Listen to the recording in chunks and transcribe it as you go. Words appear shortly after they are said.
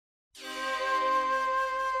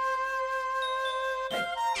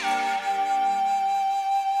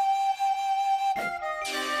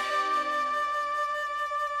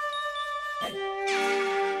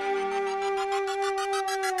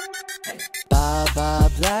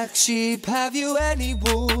black sheep, have you any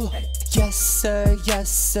wool? Yes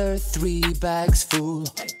sir, 3 bags full.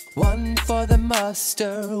 1 for the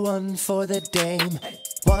master, 1 for the dame,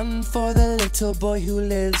 1 for the little boy who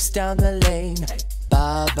lives down the lane.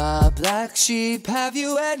 Baa Baa, black sheep, have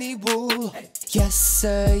you any wool? Yes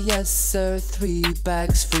sir, 3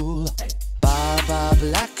 bags full. Baa Baa,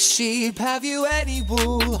 black sheep, have you any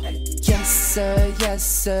wool? Yes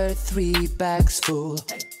sir, 3 bags full.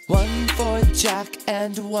 1 for Jack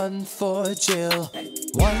and 1 for Jill,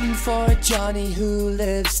 1 for Johnny who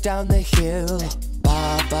lives down the hill.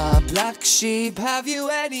 Baa Baa, black sheep, have you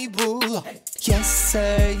any wool? Yes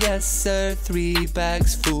sir, 3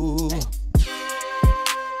 bags full.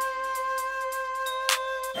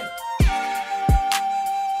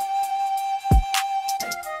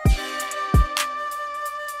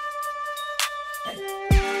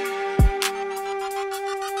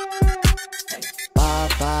 Baa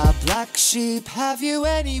Baa, black sheep, have you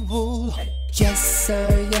any wool? Yes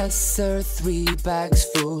sir, 3 bags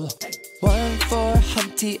full. 1 for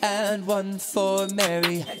Humpty and 1 for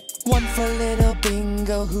Mary, 1 for little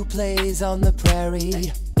Bingo who plays on the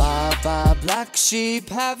prairie. Baa Baa, black sheep,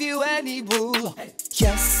 have you any wool?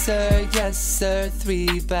 Yes sir,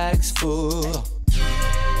 3 bags full.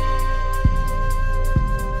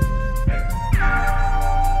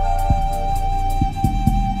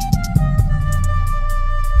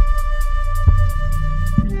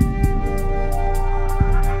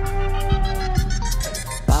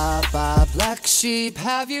 Baa Baa, black sheep,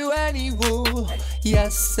 have you any wool?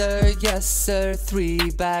 Yes sir,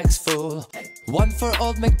 3 bags full. 1 for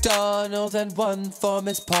old MacDonald and 1 for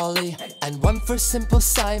Miss Polly, and 1 for Simple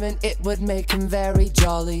Simon, it would make him very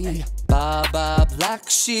jolly. Baa Baa, black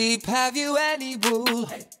sheep, have you any wool?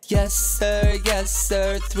 Yes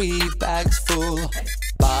sir, 3 bags full.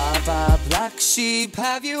 Baa Baa, black sheep,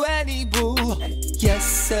 have you any wool? Yes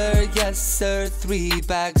sir, 3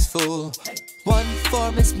 bags full. 1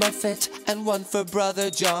 for Miss Muffet and 1 for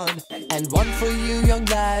Brother John, and 1 for you, young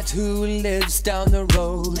lad who lives down the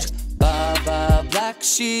road. Baa Baa, black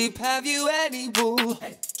sheep, have you any wool?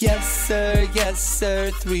 Yes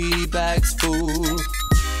sir, 3 bags full.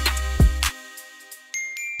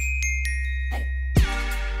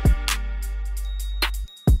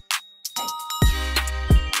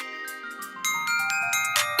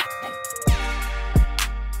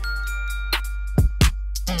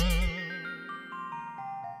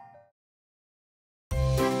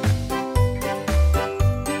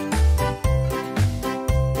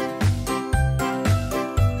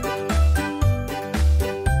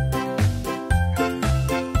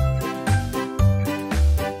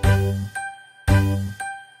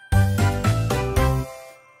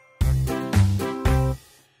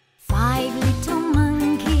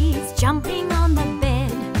 Jumping on the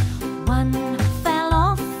bed, 1 fell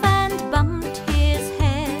off and bumped his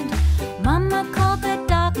head. Mama called the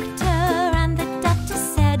doctor and the doctor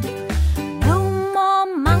said, no more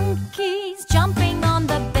monkeys jumping on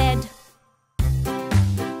the bed.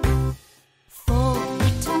 4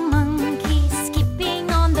 little monkeys skipping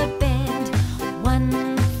on the bed,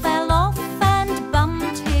 1 fell off and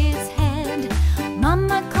bumped his head.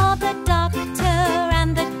 Mama called the doctor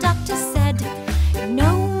and the doctor said, no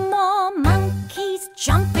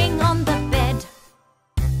jumping on the bed.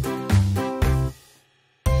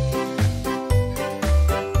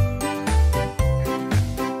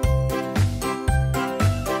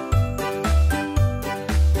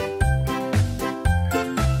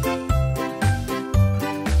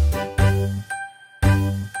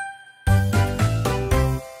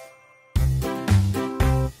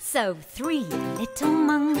 So 3 little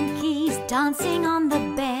monkeys dancing on the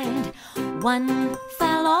bed, 1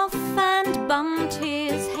 fell off and bumped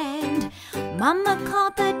his head. Mama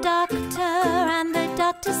called the doctor and the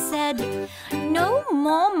doctor said, no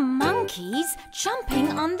more monkeys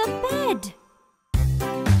jumping on the bed.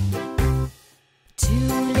 2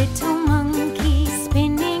 little monkeys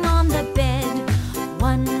spinning on the bed,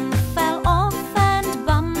 1 fell off and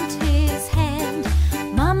bumped his head.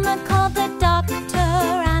 Mama called the doctor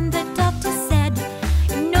and the doctor said,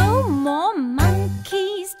 no more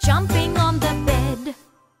monkeys jumping on the bed.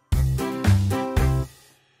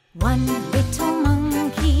 1 little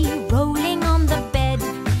monkey rolling on the bed,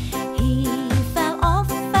 he fell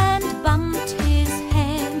off and bumped his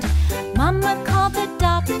head. Mama called the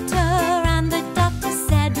doctor and the doctor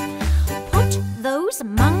said, put those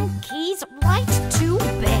monkeys right to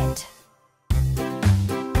bed.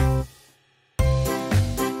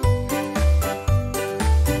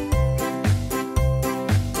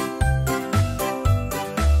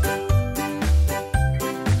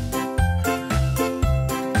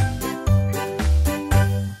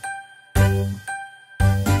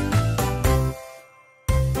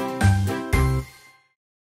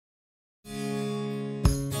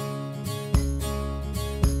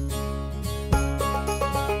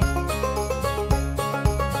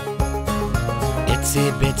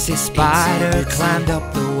 itsy bitsy spider climbed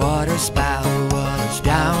up the water spout.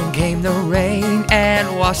 Down came the rain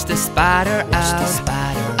and washed the spider out.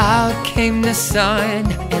 Out came the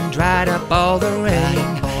sun and dried up all the rain.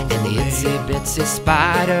 And the itsy bitsy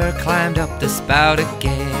spider climbed up the spout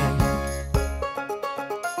again.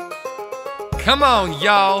 Come on,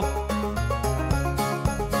 y'all!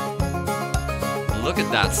 Look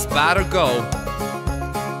at that spider go!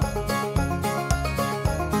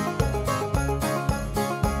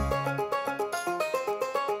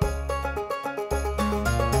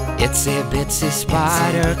 Itsy bitsy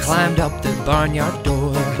spider climbed up the barnyard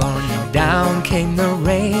door. Down came the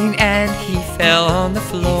rain and he fell on the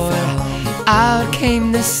floor. Out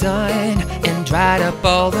came the sun and dried up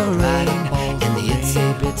all the rain. And the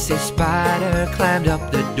itsy bitsy spider climbed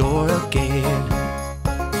up the door again.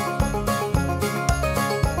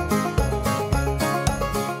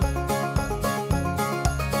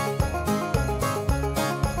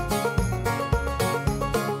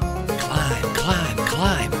 Climb, climb,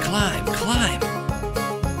 climb, climb, climb.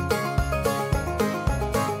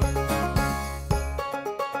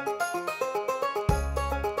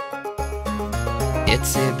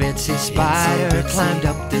 Itsy bitsy spider climbed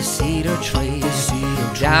up the cedar tree.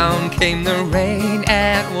 Down came the rain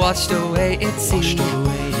and washed away its sea.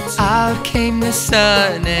 Out came the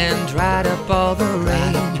sun and dried up all the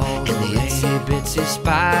rain. And the itsy bitsy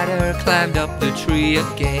spider climbed up the tree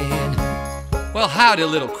again. Well, howdy,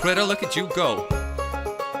 little critter, look at you go.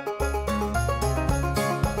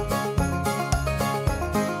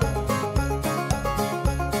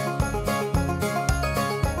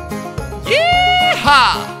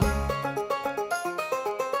 Yeehaw!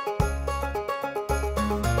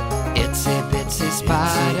 Itsy bitsy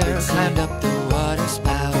spider climbed up the water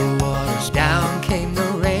spout. Down came the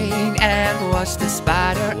rain and washed the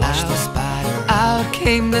spider out. Out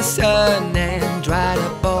came the sun and dried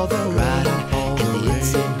up all the rain. And the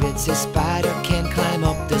itsy bitsy spider can climb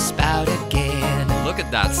up the spout again. Look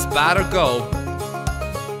at that spider go.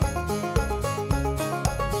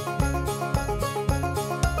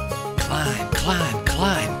 Climb, climb,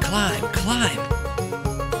 climb, climb, climb.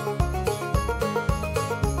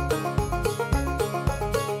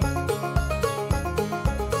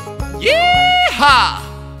 Yeehaw!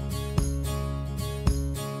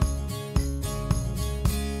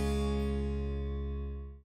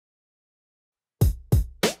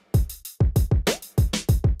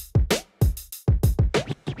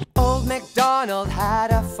 Old MacDonald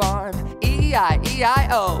had a farm,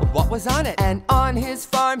 E-I-E-I-O. What was on it? And on his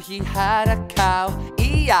farm he had a cow,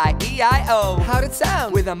 E-I-E-I-O. How'd it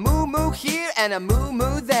sound? With a moo-moo here and a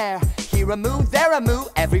moo-moo there. Here a moo, there a moo,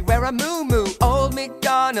 everywhere a moo-moo. Old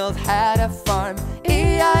MacDonald had a farm,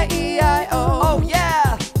 E-I-E-I-O. Oh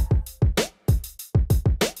yeah!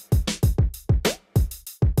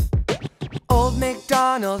 Old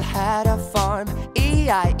MacDonald had a farm,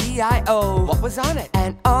 E-I-E-I-O. What was on it?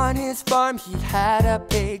 And on his farm he had a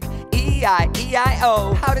pig,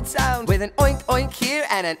 E-I-E-I-O. How'd it sound? With an oink oink here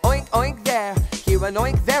and an oink oink there. Here an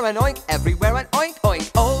oink, there an oink, everywhere an oink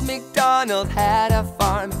oink. Old MacDonald had a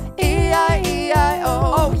farm,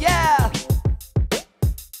 E-I-E-I-O. Oh yeah!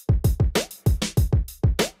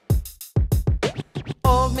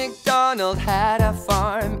 Old MacDonald had a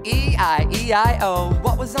farm, E-I-E-I-O.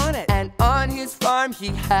 What was on it? And on his farm he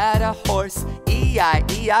had a horse,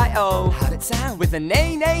 E-I-E-I-O. How'd it sound? With a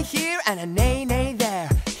neigh-neigh here and a neigh-neigh there.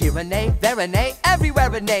 Here a neigh, there a neigh,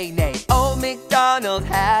 everywhere a neigh-neigh. Old MacDonald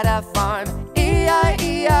had a farm,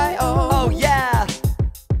 E-I-E-I-O. Oh yeah!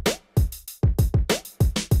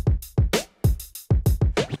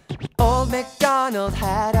 Old MacDonald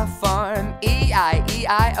had a farm,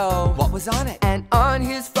 E-I-E-I-O. What was on it? And on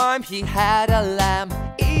his farm he had a lamb,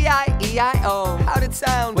 E-I-E-I-O. How'd it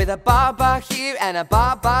sound? With a Baa Baa here and a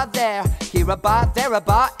Baa Baa there. Here a baa, there a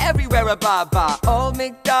baa, everywhere a Baa Baa. Old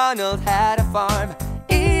MacDonald had a farm,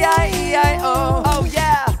 E-I-E-I-O. Oh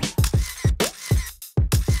yeah!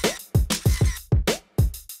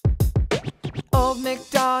 Old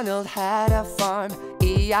MacDonald had a farm,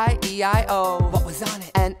 E-I-E-I-O. What was on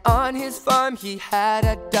it? And on his farm he had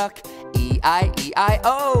a duck,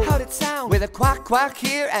 E-I-E-I-O. How'd it sound? With a quack quack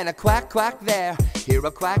here and a quack quack there. Here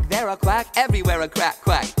a quack, there a quack, everywhere a quack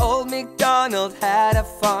quack. Old MacDonald had a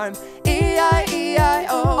farm,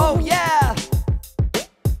 E-I-E-I-O. Oh yeah!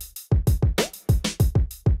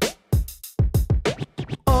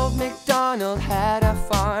 Old MacDonald had a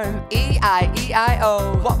farm,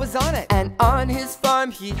 E-I-E-I-O. What was on it? And on his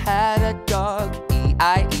farm he had a dog,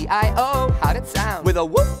 E-I-E-I-O. How'd it sound? With a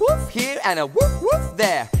woof woof here and a woof woof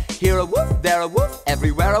there. Here a woof, there a woof,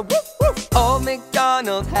 everywhere a woof woof. Old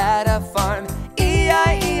MacDonald had a farm,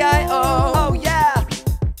 E-I-E-I-O. Oh yeah!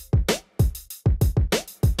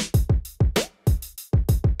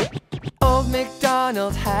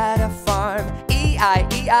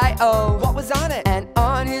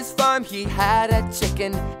 He had a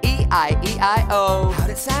chicken, E-I-E-I-O. How'd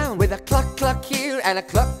it sound? With a cluck cluck here and a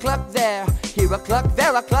cluck cluck there. Here a cluck,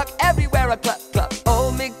 there a cluck, everywhere a cluck cluck.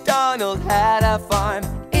 Old MacDonald had a farm,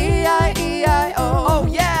 E-I-E-I-O. Oh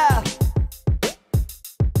yeah!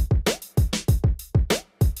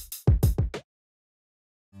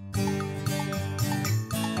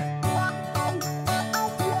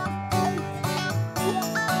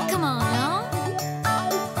 Come on now.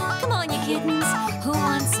 Come on, you kittens. Who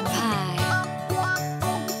wants some pie?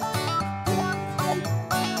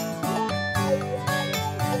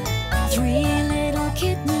 Three little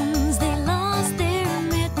kittens, they lost their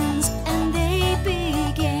mittens and they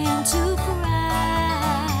began to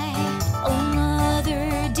cry. Oh,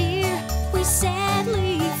 mother dear, we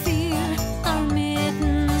sadly fear our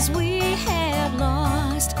mittens we have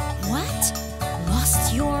lost. What?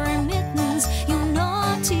 Lost your mittens, you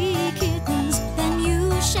naughty kittens? Then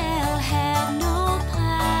you shall have no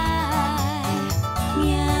pie.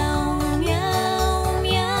 Meow, meow,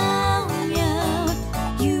 meow, meow.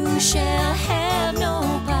 You shall have no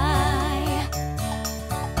pie.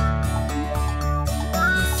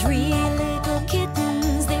 The three little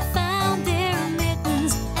kittens, they found their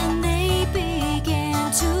mittens and they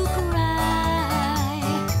began to cry.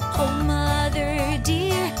 Oh, mother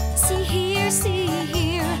dear, see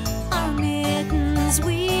here, our mittens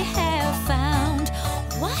we have found.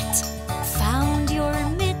 What? Found your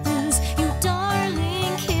mittens, you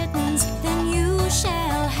darling kittens? Then you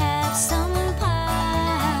shall have some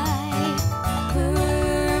pie.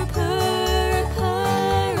 Purr, purr,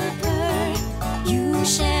 purr, purr. You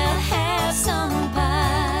shall have some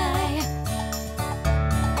pie.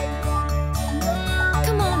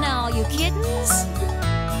 Come on now, you kittens.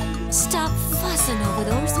 Stop fussing over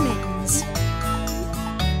those mittens.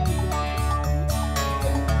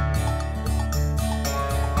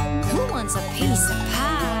 Who wants a piece of pie?